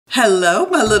Hello,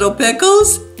 my little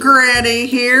pickles. Granny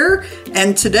here,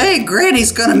 and today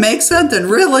Granny's gonna make something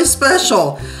really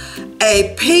special.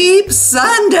 A Peep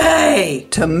Sundae.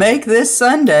 To make this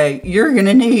sundae, you're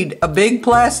gonna need a big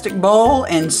plastic bowl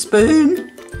and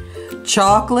spoon,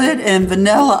 chocolate and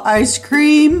vanilla ice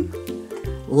cream,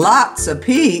 lots of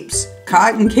Peeps,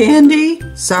 cotton candy,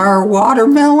 sour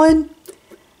watermelon,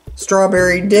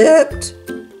 strawberry dipped,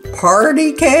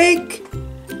 party cake,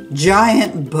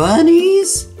 giant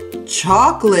bunnies,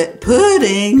 chocolate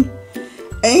pudding,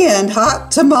 and hot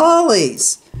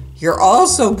tamales. You're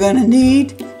also gonna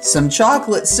need some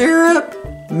chocolate syrup,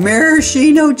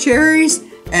 maraschino cherries,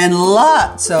 and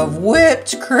lots of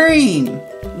whipped cream.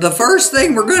 The first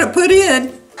thing we're gonna put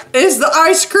in is the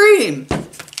ice cream.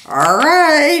 All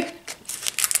right.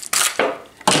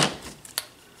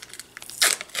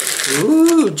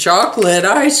 Ooh, chocolate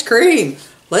ice cream.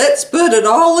 Let's put it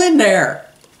all in there.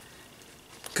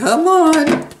 Come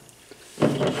on.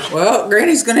 Well,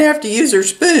 Granny's gonna have to use her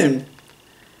spoon.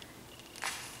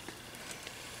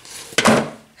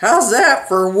 How's that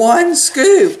for one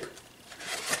scoop?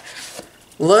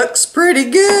 Looks pretty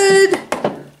good.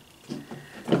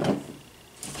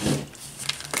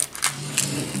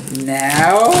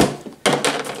 Now,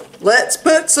 let's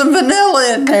put some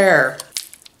vanilla in there.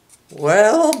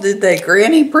 Well, did they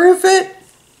Granny proof it?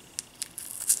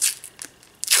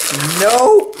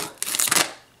 Nope.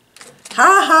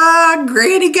 Ha ha,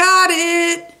 Granny got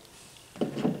it.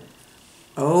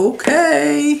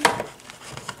 Okay.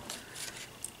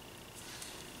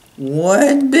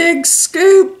 One big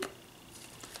scoop.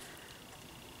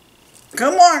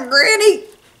 Come on, Granny.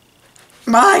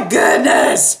 My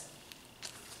goodness.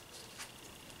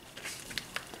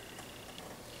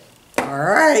 All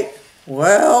right,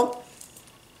 well,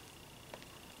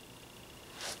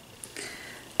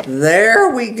 there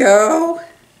we go.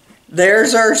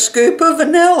 There's our scoop of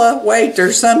vanilla. Wait,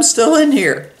 there's some still in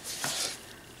here.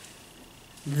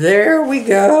 There we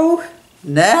go.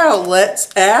 Now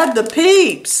let's add the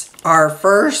Peeps. Our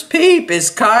first Peep is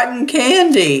cotton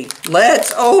candy.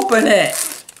 Let's open it.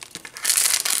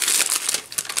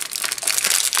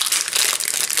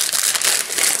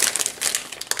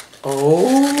 Oh.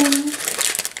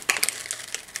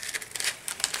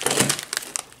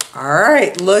 All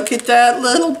right, look at that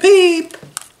little Peep.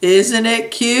 Isn't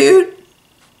it cute?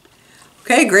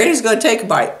 Okay, Granny's gonna take a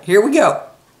bite. Here we go.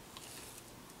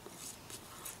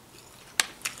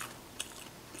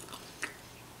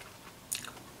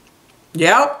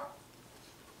 Yep.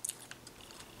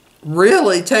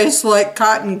 Really tastes like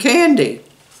cotton candy.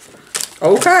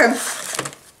 Okay.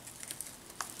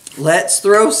 Let's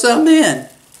throw some in.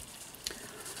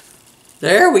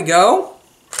 There we go.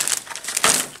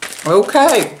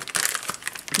 Okay.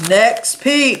 Next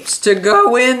Peeps to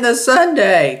go in the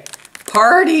sundae.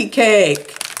 Party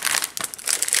cake.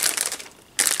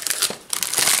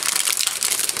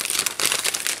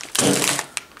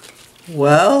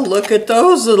 Well, look at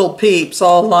those little Peeps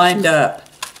all lined up.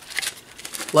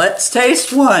 Let's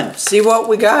taste one. See what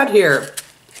we got here.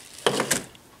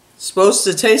 Supposed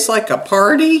to taste like a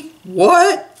party?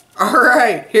 What? All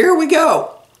right, here we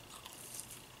go.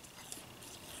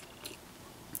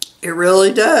 It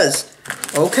really does.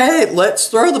 Okay, let's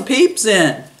throw the Peeps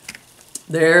in.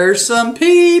 There's some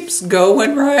Peeps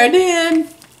going right in.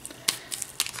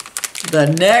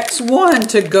 The next one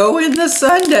to go in the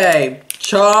sundae.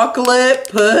 Chocolate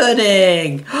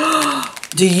pudding.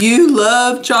 Do you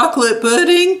love chocolate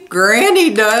pudding?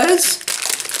 Granny does.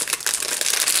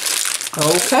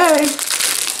 Okay.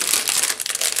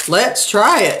 Let's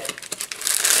try it.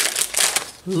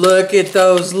 Look at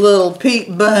those little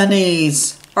Peep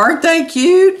bunnies. Aren't they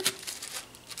cute?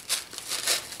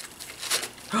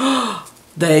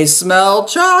 They smell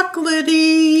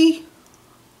chocolatey.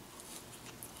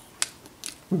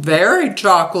 Very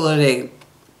chocolatey.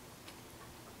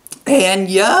 And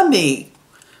yummy.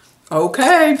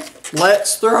 Okay,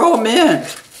 let's throw them in.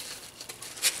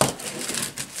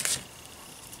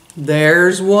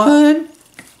 There's one.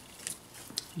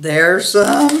 There's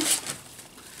some.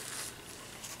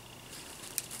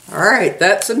 All right,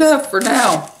 that's enough for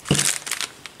now.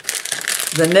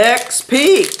 The next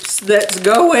Peeps that's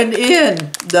going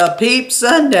in the Peep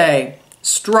Sundae.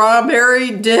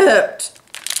 Strawberry dipped.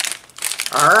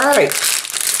 All right.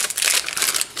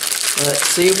 Let's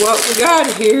see what we got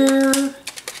here.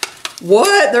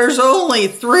 What? There's only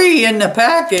 3 in the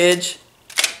package.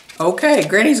 Okay,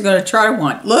 Granny's gonna try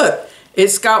one. Look,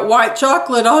 it's got white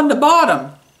chocolate on the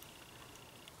bottom.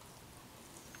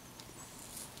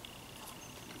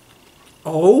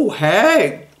 Oh,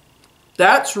 hey.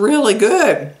 That's really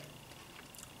good.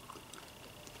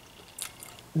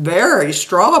 Very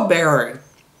strawberry.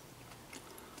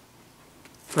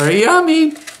 Pretty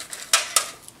yummy.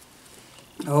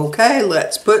 Okay,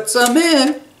 let's put some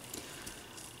in.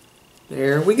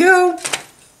 There we go.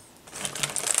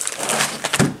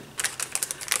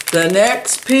 The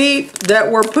next peep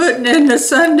that we're putting in the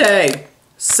sundae,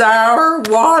 sour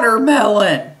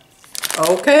watermelon.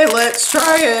 Okay, let's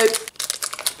try it.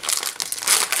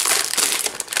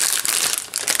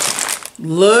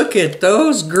 Look at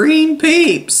those green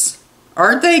peeps.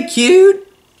 Aren't they cute?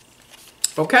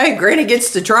 Okay, Granny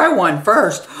gets to try one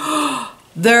first.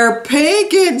 They're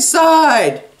pink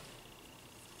inside.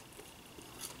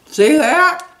 See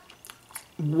that?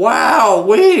 Wow,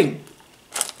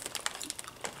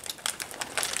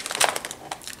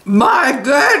 my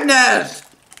goodness!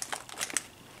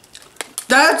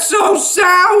 That's so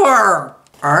sour!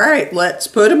 Alright, let's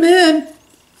put them in.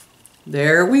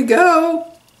 There we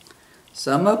go.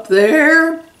 Some up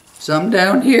there, some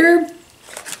down here.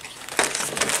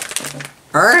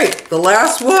 Alright, the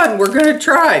last one we're going to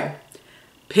try.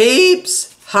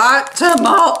 Peeps hot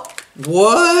tamale.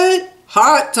 What?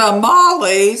 Hot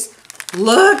tamales?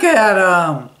 Look at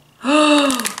them.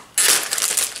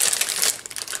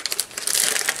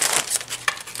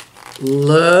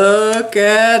 Look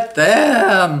at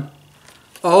them.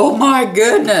 Oh my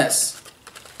goodness.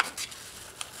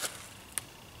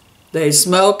 They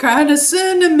smell kind of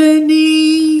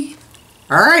cinnamony.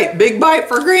 All right, big bite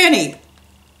for Granny.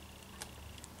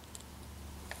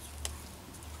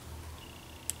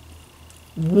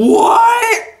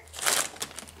 What?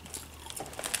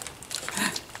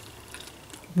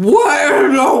 What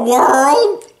in the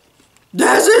world?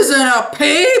 This isn't a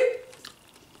peep?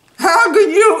 How can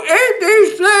you eat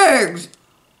these things?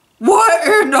 What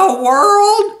in the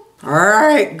world?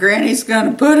 Alright, Granny's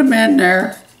gonna put them in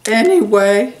there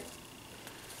anyway.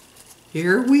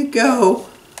 Here we go.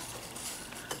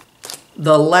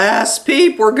 The last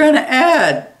peep we're gonna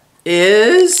add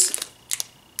is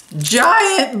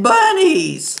giant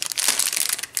bunnies.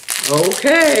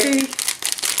 Okay.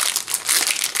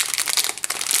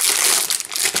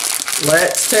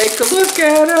 Let's take a look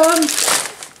at them.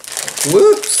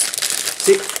 Whoops.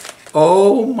 See?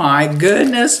 Oh my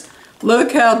goodness.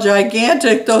 Look how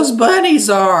gigantic those bunnies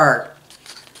are.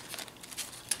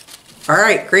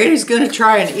 Alright, Granny's going to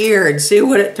try an ear and see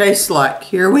what it tastes like.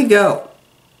 Here we go.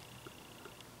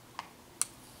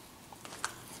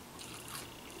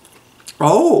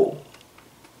 Oh.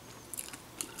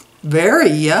 Very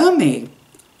yummy.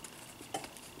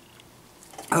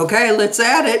 Okay, let's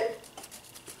add it.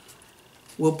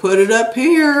 We'll put it up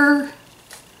here.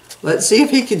 Let's see if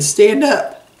he can stand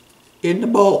up in the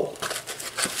bowl.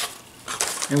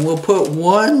 And we'll put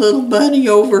one little bunny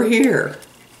over here.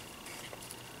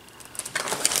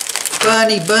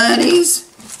 Bunnies.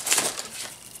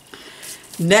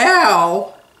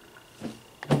 Now,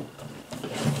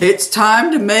 it's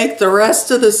time to make the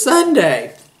rest of the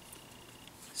sundae.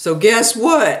 So guess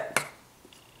what?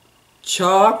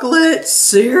 Chocolate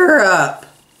syrup.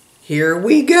 Here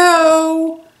we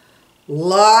go.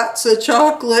 Lots of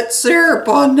chocolate syrup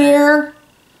on there.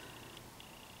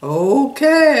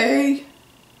 Okay.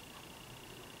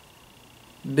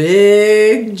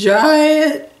 Big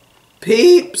giant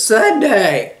Peep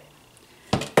Sundae.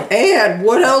 And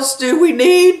what else do we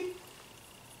need?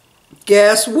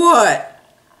 Guess what?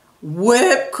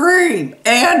 Whipped cream.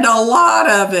 And a lot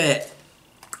of it.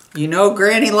 You know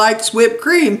Granny likes whipped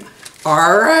cream.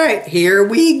 Alright, here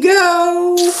we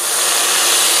go. Woo!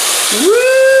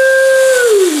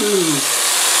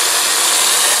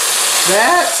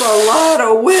 That's a lot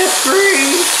of whipped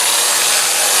cream.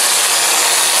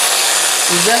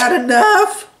 Is that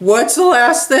enough? What's the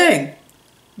last thing?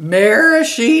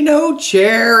 Maraschino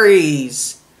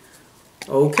cherries.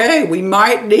 Okay, we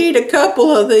might need a couple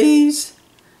of these.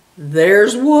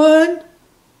 There's one.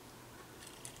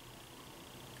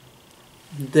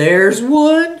 There's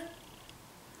one.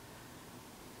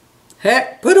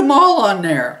 Heck, put them all on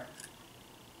there.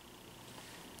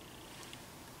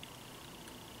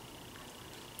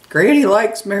 Granny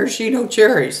likes maraschino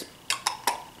cherries.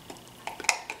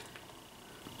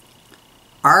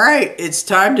 Alright, it's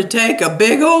time to take a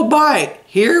big old bite.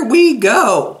 Here we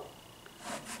go.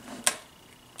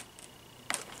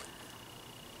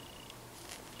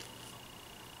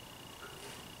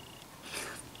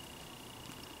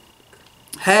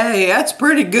 Hey, that's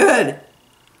pretty good.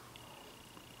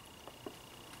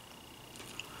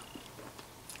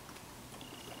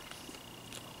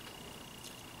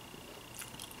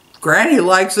 Granny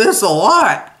likes this a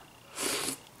lot.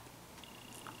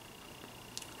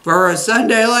 For a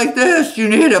sundae like this, you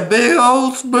need a big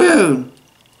old spoon.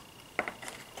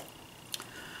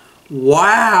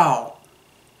 Wow.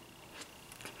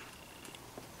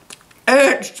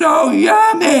 It's so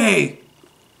yummy!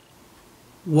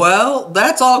 Well,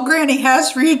 that's all Granny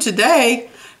has for you today.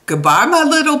 Goodbye, my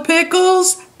little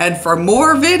pickles. And for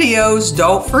more videos,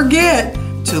 don't forget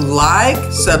to like,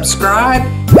 subscribe,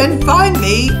 and find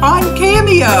me on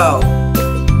Cameo.